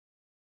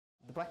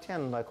The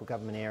Blacktown local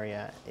government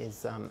area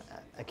is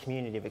a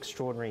community of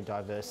extraordinary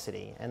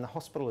diversity, and the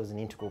hospital is an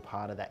integral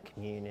part of that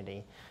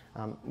community.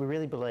 We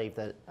really believe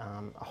that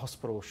a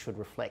hospital should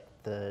reflect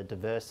the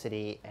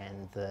diversity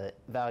and the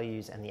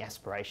values and the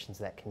aspirations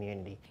of that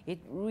community. It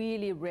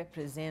really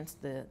represents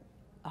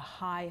a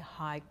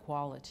high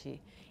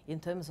quality in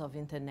terms of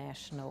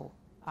international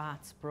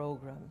arts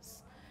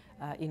programs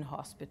in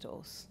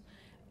hospitals.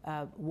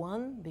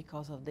 One,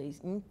 because of the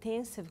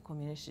intensive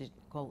community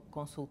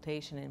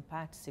consultation and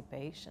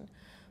participation,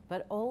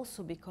 but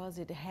also because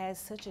it has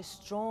such a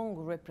strong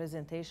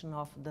representation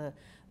of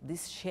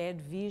this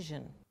shared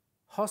vision.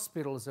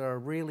 Hospitals are a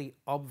really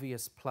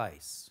obvious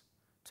place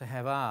to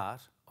have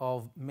art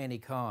of many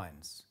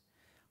kinds.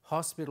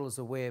 Hospitals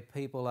are where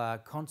people are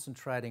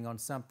concentrating on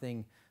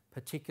something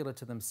particular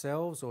to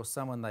themselves or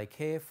someone they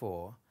care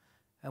for,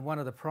 and one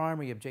of the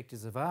primary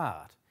objectives of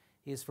art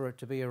is for it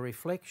to be a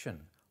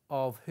reflection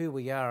of who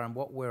we are and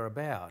what we're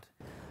about.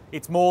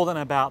 It's more than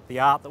about the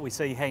art that we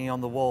see hanging on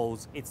the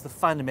walls. It's the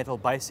fundamental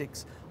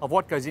basics of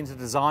what goes into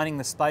designing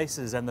the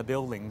spaces and the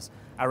buildings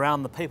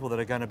around the people that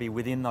are going to be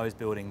within those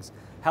buildings,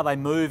 how they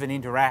move and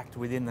interact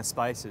within the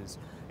spaces.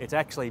 It's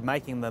actually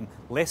making them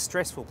less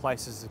stressful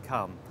places to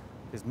come.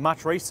 There's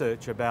much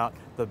research about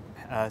the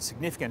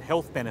significant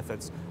health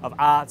benefits of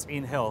arts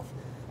in health,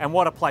 and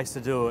what a place to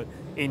do it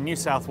in New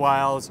South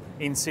Wales,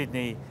 in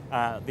Sydney,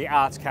 the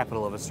arts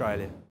capital of Australia.